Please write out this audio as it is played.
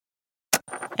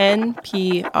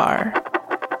NPR.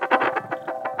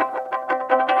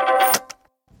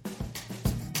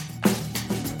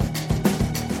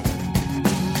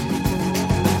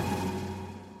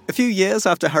 A few years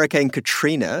after Hurricane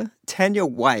Katrina, Tanya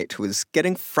White was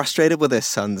getting frustrated with her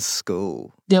son's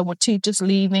school. There were teachers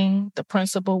leaving, the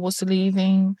principal was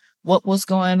leaving, what was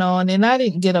going on, and I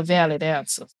didn't get a valid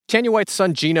answer. Tanya White's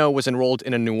son Gino was enrolled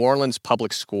in a New Orleans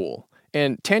public school,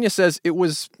 and Tanya says it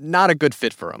was not a good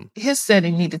fit for him. His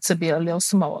setting needed to be a little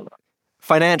smaller.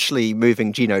 Financially,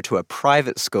 moving Gino to a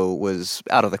private school was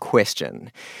out of the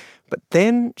question. But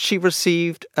then she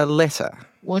received a letter.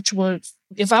 Which was,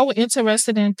 if I were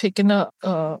interested in picking up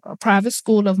a private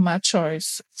school of my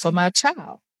choice for my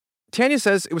child. Tanya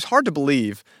says it was hard to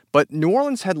believe, but New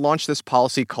Orleans had launched this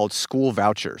policy called school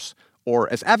vouchers, or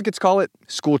as advocates call it,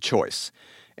 school choice.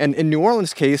 And in New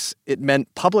Orleans' case, it meant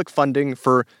public funding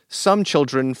for some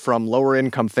children from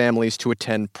lower-income families to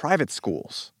attend private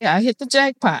schools. Yeah, I hit the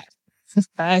jackpot.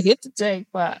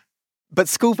 But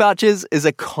school vouchers is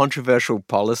a controversial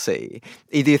policy.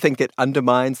 Either you think it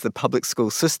undermines the public school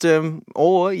system,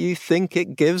 or you think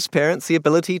it gives parents the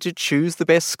ability to choose the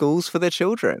best schools for their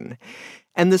children.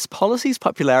 And this policy's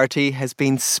popularity has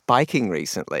been spiking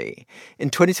recently. In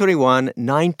 2021,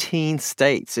 19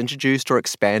 states introduced or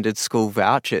expanded school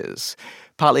vouchers.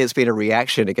 Partly it's been a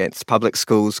reaction against public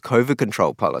schools' COVID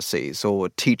control policies or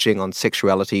teaching on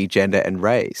sexuality, gender, and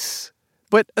race.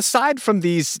 But aside from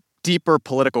these deeper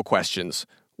political questions,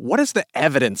 what does the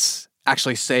evidence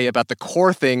actually say about the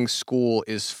core thing school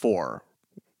is for,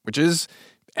 which is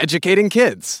educating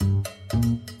kids?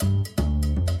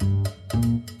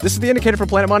 This is The Indicator from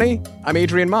Planet Money. I'm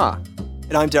Adrian Ma.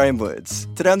 And I'm Darian Woods.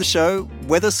 Today on the show,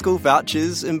 whether school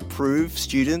vouchers improve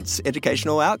students'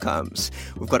 educational outcomes.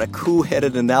 We've got a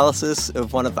cool-headed analysis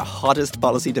of one of the hottest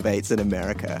policy debates in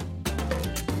America.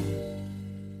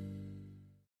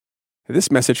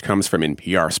 This message comes from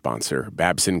NPR sponsor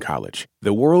Babson College.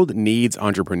 The world needs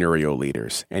entrepreneurial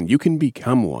leaders, and you can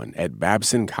become one at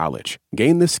Babson College.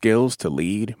 Gain the skills to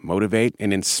lead, motivate,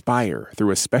 and inspire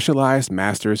through a specialized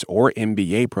master's or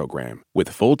MBA program with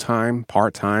full-time,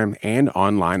 part-time, and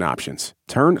online options.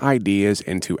 Turn ideas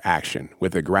into action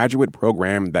with a graduate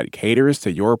program that caters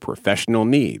to your professional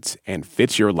needs and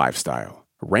fits your lifestyle.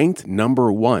 Ranked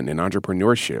number 1 in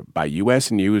entrepreneurship by U.S.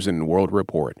 News & World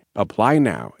Report. Apply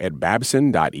now at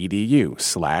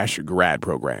babson.edu/grad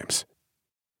programs.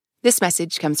 This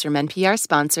message comes from NPR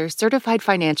sponsor Certified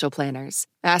Financial Planners.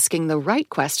 Asking the right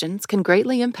questions can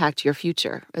greatly impact your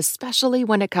future, especially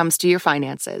when it comes to your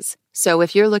finances. So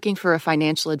if you're looking for a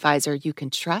financial advisor you can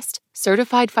trust,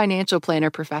 Certified Financial Planner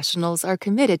professionals are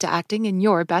committed to acting in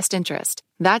your best interest.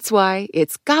 That's why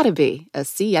it's gotta be a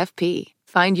CFP.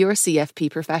 Find your CFP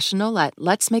professional at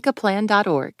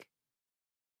letsmakeaplan.org.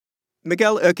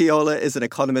 Miguel Urquiola is an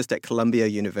economist at Columbia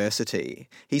University.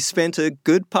 He spent a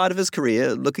good part of his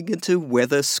career looking into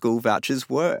whether school vouchers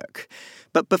work.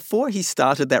 But before he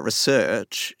started that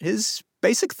research, his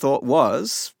basic thought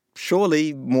was,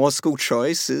 surely more school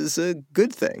choice is a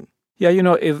good thing. Yeah,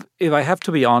 if I have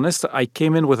to be honest, I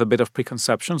came in with a bit of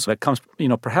preconceptions that comes,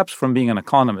 perhaps from being an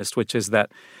economist, which is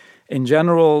that in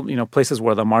general, places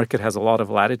where the market has a lot of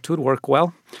latitude work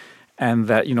well, and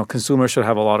that, consumers should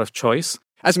have a lot of choice.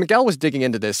 As Miguel was digging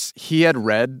into this, he had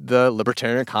read the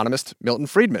libertarian economist Milton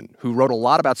Friedman, who wrote a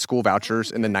lot about school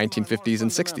vouchers in the 1950s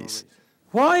and 60s.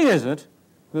 Why is it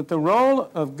that the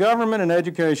role of government in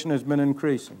education has been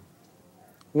increasing?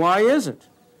 Why is it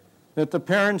that the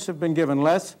parents have been given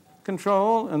less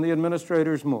control and the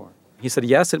administrators more? He said,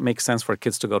 yes, it makes sense for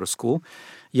kids to go to school.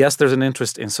 Yes, there's an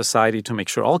interest in society to make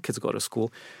sure all kids go to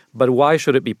school. But why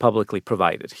should it be publicly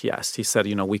provided, he asked. He said,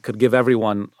 we could give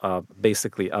everyone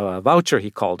basically a voucher, he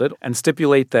called it, and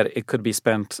stipulate that it could be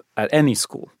spent at any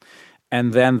school.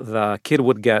 And then the kid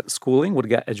would get schooling, would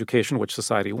get education, which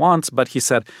society wants. But he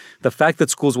said the fact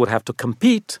that schools would have to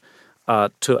compete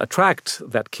to attract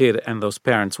that kid and those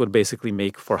parents would basically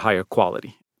make for higher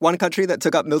quality. One country that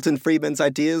took up Milton Friedman's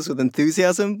ideas with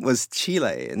enthusiasm was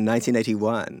Chile in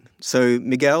 1981. So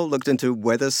Miguel looked into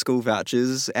whether school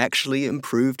vouchers actually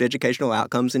improved educational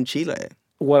outcomes in Chile.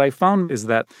 What I found is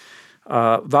that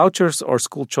vouchers or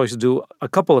school choice do a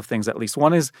couple of things at least.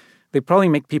 One is they probably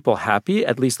make people happy,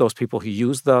 at least those people who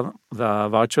use the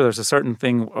voucher. There's a certain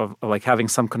thing of like having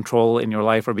some control in your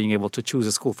life or being able to choose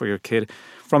a school for your kid.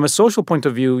 From a social point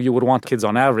of view, you would want kids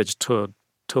on average to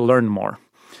learn more.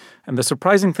 And the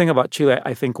surprising thing about Chile,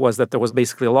 I think, was that there was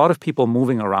basically a lot of people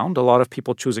moving around, a lot of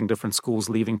people choosing different schools,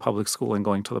 leaving public school and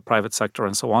going to the private sector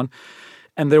and so on.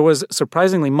 And there was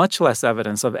surprisingly much less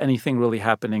evidence of anything really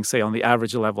happening, say, on the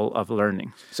average level of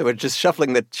learning. So we're just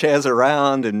shuffling the chairs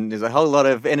around and there's a whole lot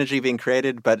of energy being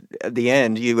created, but at the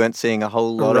end, you weren't seeing a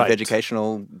whole lot of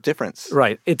educational difference.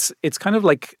 Right. It's kind of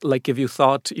like if you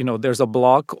thought, there's a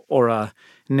block or a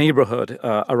neighborhood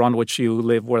around which you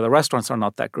live where the restaurants are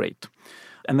not that great.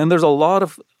 And then there's a lot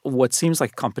of what seems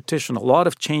like competition, a lot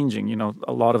of changing,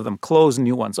 a lot of them close,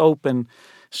 new ones open,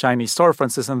 shiny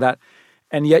storefronts, this and that.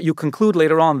 And yet you conclude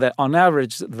later on that on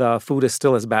average, the food is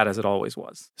still as bad as it always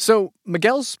was. So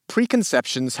Miguel's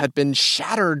preconceptions had been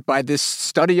shattered by this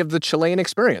study of the Chilean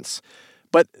experience.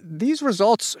 But these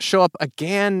results show up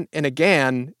again and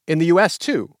again in the U.S.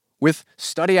 too, with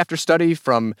study after study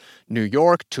from New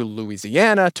York to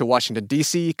Louisiana to Washington,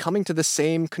 D.C. coming to the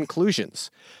same conclusions.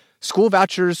 School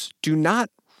vouchers do not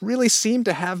really seem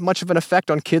to have much of an effect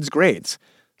on kids' grades.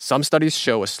 Some studies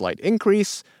show a slight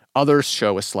increase. Others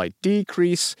show a slight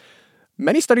decrease.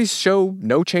 Many studies show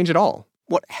no change at all.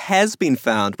 What has been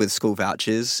found with school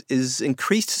vouchers is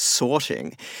increased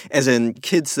sorting, as in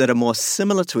kids that are more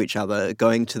similar to each other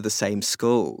going to the same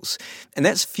schools. And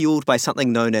that's fueled by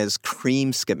something known as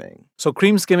cream skimming. So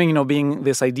cream skimming, being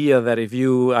this idea that if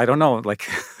you, I don't know,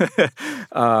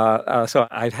 so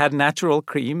I've had natural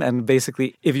cream, and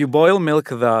basically if you boil milk,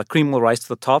 the cream will rise to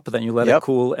the top, then you let it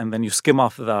cool, and then you skim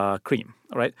off the cream,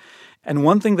 right? And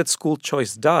one thing that school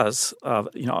choice does,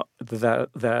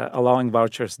 the allowing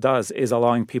vouchers does, is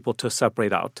allowing people to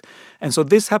separate out. And so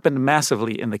this happened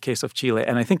massively in the case of Chile.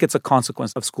 And I think it's a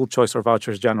consequence of school choice or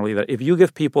vouchers generally, that if you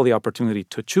give people the opportunity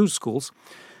to choose schools,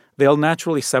 they'll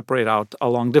naturally separate out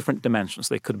along different dimensions.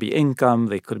 They could be income,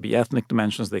 they could be ethnic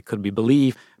dimensions, they could be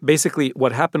belief. Basically,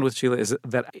 what happened with Chile is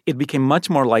that it became much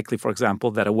more likely, for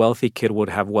example, that a wealthy kid would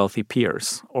have wealthy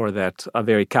peers, or that a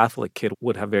very Catholic kid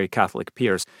would have very Catholic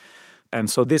peers. And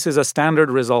so this is a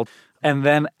standard result. And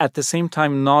then at the same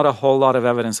time, not a whole lot of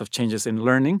evidence of changes in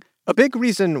learning. A big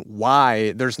reason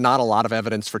why there's not a lot of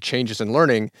evidence for changes in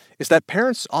learning is that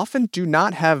parents often do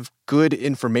not have good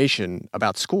information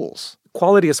about schools.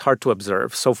 Quality is hard to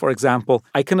observe. So, for example,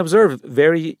 I can observe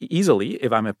very easily,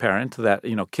 if I'm a parent, that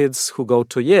kids who go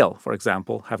to Yale, for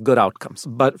example, have good outcomes.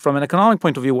 But from an economic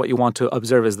point of view, what you want to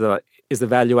observe is the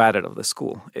value added of the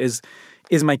school.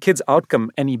 Is my kid's outcome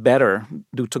any better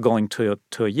due to going to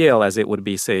Yale as it would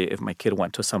be, say, if my kid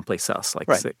went to someplace else?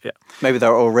 Say, maybe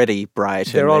they're already bright.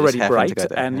 They're already bright,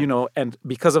 and and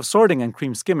because of sorting and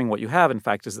cream skimming, what you have, in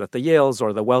fact, is that the Yales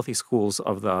or the wealthy schools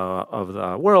of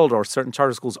the world or certain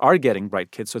charter schools are getting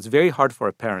bright kids. So it's very hard for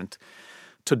a parent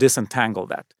to disentangle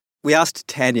that. We asked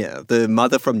Tanya, the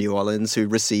mother from New Orleans who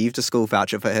received a school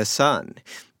voucher for her son.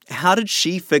 How did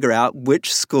she figure out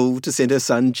which school to send her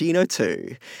son Gino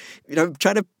to?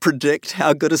 Trying to predict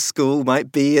how good a school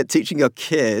might be at teaching your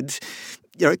kid,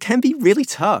 it can be really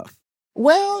tough.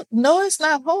 Well, no, it's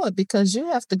not hard because you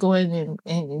have to go in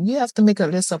and you have to make a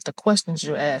list of the questions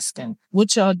you're asking.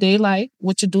 What's your day like?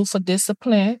 What you do for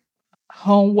discipline?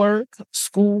 Homework?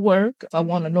 Schoolwork? I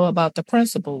want to know about the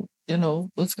principal.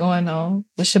 What's going on?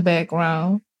 What's your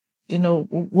background?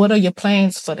 What are your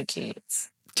plans for the kids?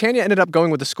 Tanya ended up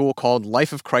going with a school called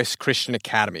Life of Christ Christian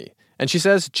Academy. And she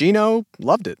says Gino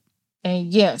loved it. And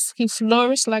yes, he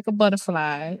flourished like a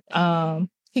butterfly.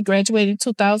 He graduated in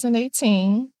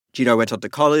 2018. Gino went on to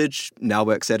college, now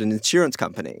works at an insurance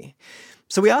company.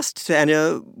 So we asked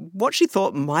Tanya what she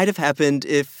thought might have happened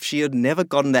if she had never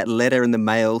gotten that letter in the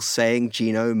mail saying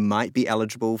Gino might be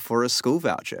eligible for a school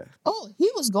voucher. Oh, he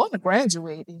was going to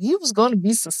graduate. He was going to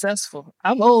be successful.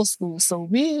 I'm old school, so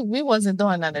we wasn't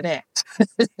doing none of that.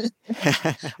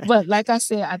 But like I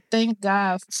said, I thank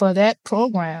God for that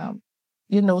program.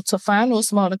 To find those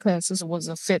smaller classes was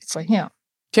a fit for him.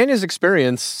 Tanya's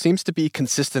experience seems to be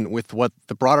consistent with what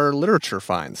the broader literature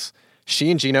finds.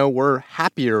 She and Gino were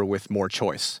happier with more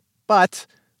choice. But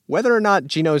whether or not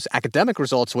Gino's academic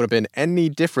results would have been any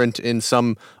different in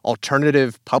some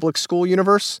alternative public school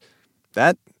universe,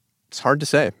 that's hard to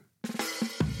say.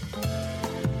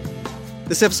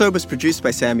 This episode was produced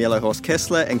by Sam Yellowhorse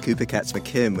Kessler and Cooper Katz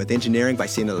McKim, with engineering by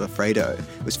Sina Lafredo.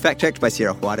 It was fact-checked by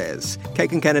Sierra Juarez. Kate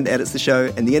Kincannon edits the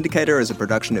show, and The Indicator is a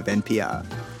production of NPR.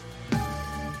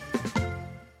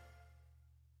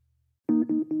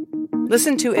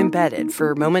 Listen to Embedded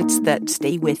for moments that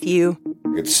stay with you.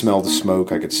 I could smell the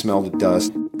smoke. I could smell the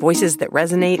dust. Voices that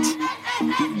resonate.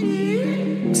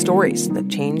 Stories that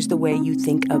change the way you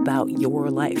think about your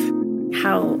life.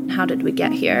 How did we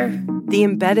get here? The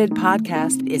Embedded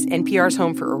podcast is NPR's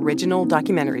home for original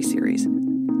documentary series.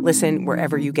 Listen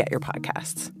wherever you get your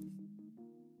podcasts.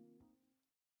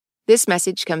 This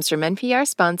message comes from NPR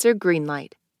sponsor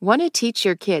Greenlight. Want to teach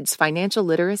your kids financial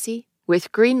literacy?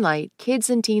 With Greenlight, kids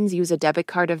and teens use a debit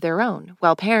card of their own,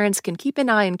 while parents can keep an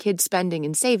eye on kids' spending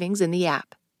and savings in the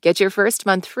app. Get your first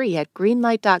month free at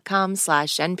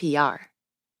greenlight.com/NPR.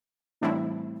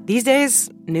 These days,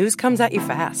 news comes at you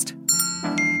fast.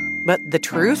 But the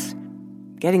truth?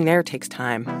 Getting there takes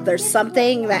time. There's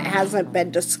something that hasn't been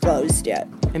disclosed yet.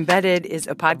 Embedded is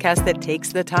a podcast that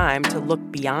takes the time to look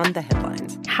beyond the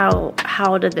headlines.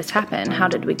 How did this happen? How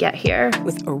did we get here?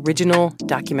 With original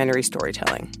documentary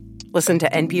storytelling. Listen to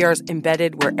NPR's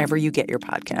Embedded wherever you get your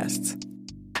podcasts.